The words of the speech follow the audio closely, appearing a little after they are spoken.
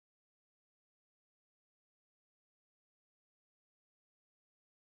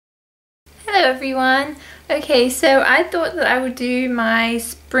Hello everyone. Okay, so I thought that I would do my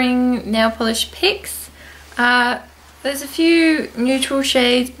spring nail polish picks. There's a few neutral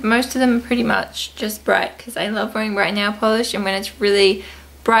shades, but most of them are pretty much just bright because I love wearing bright nail polish, and when it's really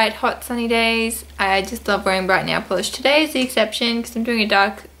bright, hot, sunny days, I just love wearing bright nail polish. Today is the exception because I'm doing a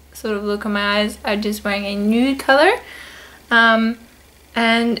dark sort of look on my eyes. I'm just wearing a nude color. And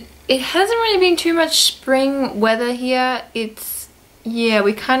it hasn't really been too much spring weather here. Yeah,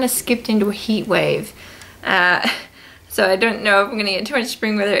 we kind of skipped into a heat wave. So I don't know if I'm going to get too much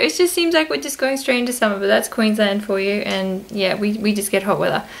spring weather. It just seems like we're just going straight into summer, but that's Queensland for you. And yeah, we just get hot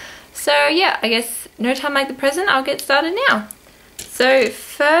weather. So yeah, I guess no time like the present. I'll get started now. So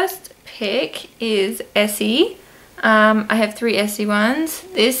first pick is Essie. I have 3 Essie ones.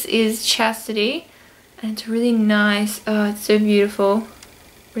 This is Chasity. And it's really nice. Oh, it's so beautiful.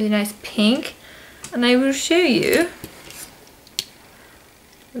 Really nice pink. And I will show you.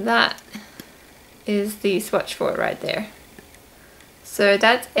 That is the swatch for it right there. So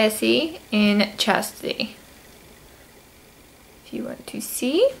that's Essie in Chasity, if you want to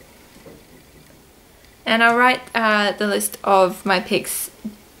see. And I'll write the list of my picks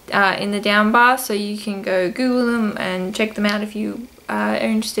in the down bar, so you can go Google them and check them out if you are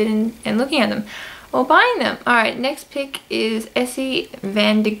interested in looking at them or buying them. Alright, next pick is Essie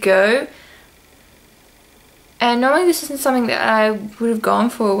Van de Go. And normally this isn't something that I would have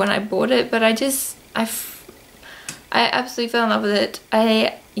gone for when I bought it, but I absolutely fell in love with it.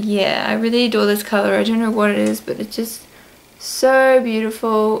 I really adore this color. I don't know what it is, but it's just so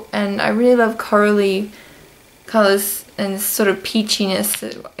beautiful, and I really love corally colors and sort of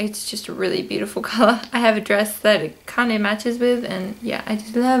peachiness. It's just a really beautiful color. I have a dress that it kind of matches with, and yeah, I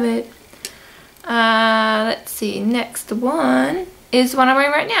just love it. Let's see, next one is one I'm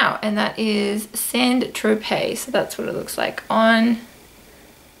wearing right now, and that is Sand Tropez. So that's what it looks like on.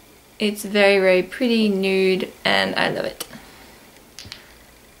 It's very, very pretty nude, and I love it.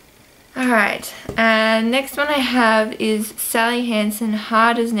 Alright, and next one I have is Sally Hansen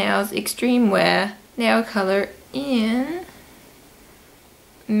Hard as Nails Extreme Wear nail color in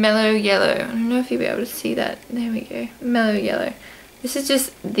Mellow Yellow. I don't know if you'll be able to see that. There we go. Mellow Yellow. This is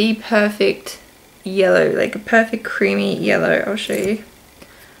just the perfect yellow, like a perfect creamy yellow. I'll show you.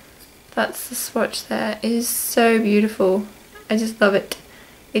 That's the swatch there. It is so beautiful. I just love it.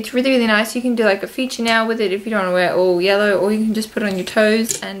 It's really, really nice. You can do like a feature nail with it if you don't want to wear it all yellow, or you can just put it on your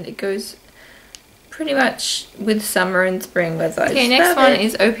toes, and it goes pretty much with summer and spring weather. Okay, next one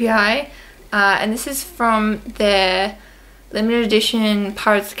is OPI, and this is from their limited edition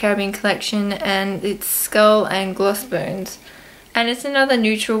Pirates of the Caribbean collection, and it's Skull and Glossbones. And it's another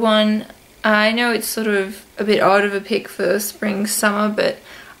neutral one. I know it's sort of a bit odd of a pick for spring, summer, but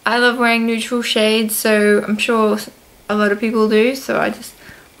I love wearing neutral shades, so I'm sure a lot of people do, so I just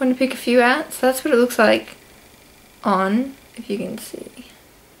want to pick a few out. So that's what it looks like on, if you can see.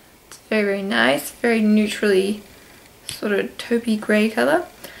 It's very, very nice, very neutrally sort of taupey grey colour.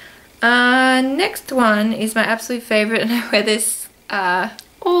 Next one is my absolute favourite, and I wear this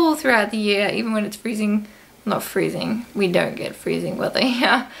all throughout the year, even when it's freezing. Not freezing, we don't get freezing weather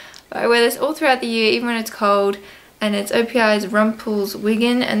here. But I wear this all throughout the year, even when it's cold, and it's OPI's Rumple's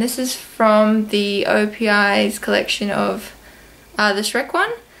Wiggin, and this is from the OPI's collection of the Shrek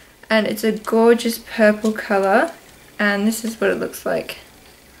one, and it's a gorgeous purple colour, and this is what it looks like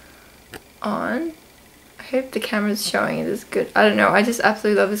on. I hope the camera's showing it as good. I don't know, I just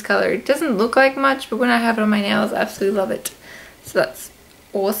absolutely love this colour. It doesn't look like much, but when I have it on my nails, I absolutely love it. So that's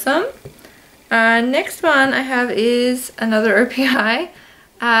awesome. Next one I have is another OPI.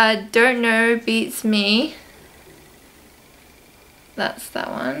 Don't Know Beats Me. That's that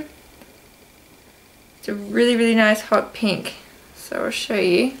one. It's a really, really nice hot pink. So I'll show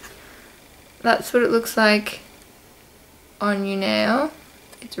you. That's what it looks like on your nail.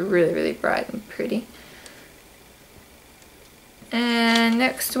 It's really, really bright and pretty. And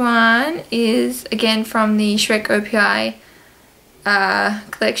next one is again from the Shrek OPI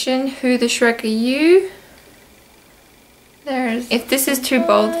collection. Who the Shrek are you? If this is too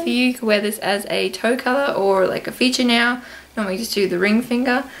bold for you, you can wear this as a toe color or like a feature nail. Normally just do the ring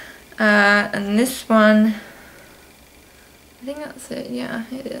finger. And this one, I think that's it. Yeah,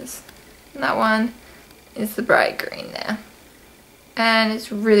 it is. And that one is the bright green there. And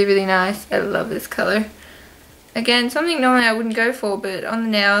it's really, really nice. I love this color. Again, something normally I wouldn't go for, but on the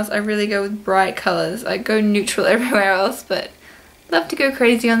nails I really go with bright colors. I go neutral everywhere else, but love to go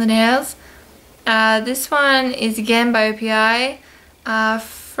crazy on the nails. This one is again by OPI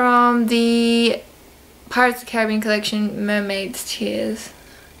from the Pirates of the Caribbean collection, Mermaids Tears.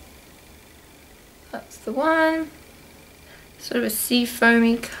 That's the one. Sort of a sea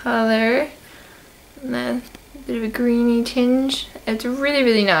foamy colour. And then a bit of a greeny tinge. It's really,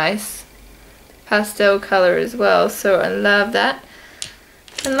 really nice pastel color as well, so I love that.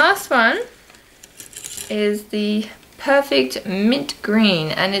 And last one is the Perfect Mint Green,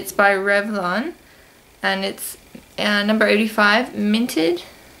 and it's by Revlon, and it's number 85, Minted.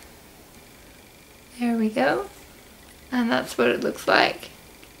 There we go. And that's what it looks like.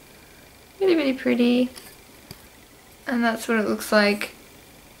 Really, really pretty. And that's what it looks like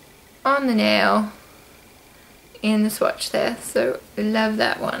on the nail in the swatch there. So I love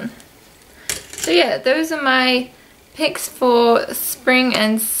that one. So yeah, those are my picks for spring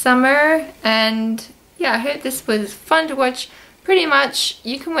and summer, and yeah, I hope this was fun to watch. Pretty much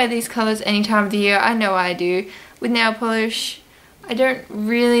you can wear these colors any time of the year. I know I do. With nail polish, I don't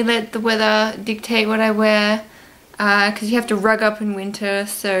really let the weather dictate what I wear, because you have to rug up in winter,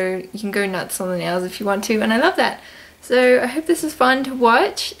 so you can go nuts on the nails if you want to, and I love that. So I hope this was fun to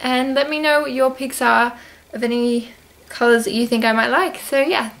watch, and let me know what your picks are of any colors that you think I might like. So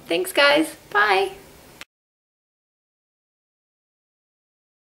yeah, thanks guys, bye!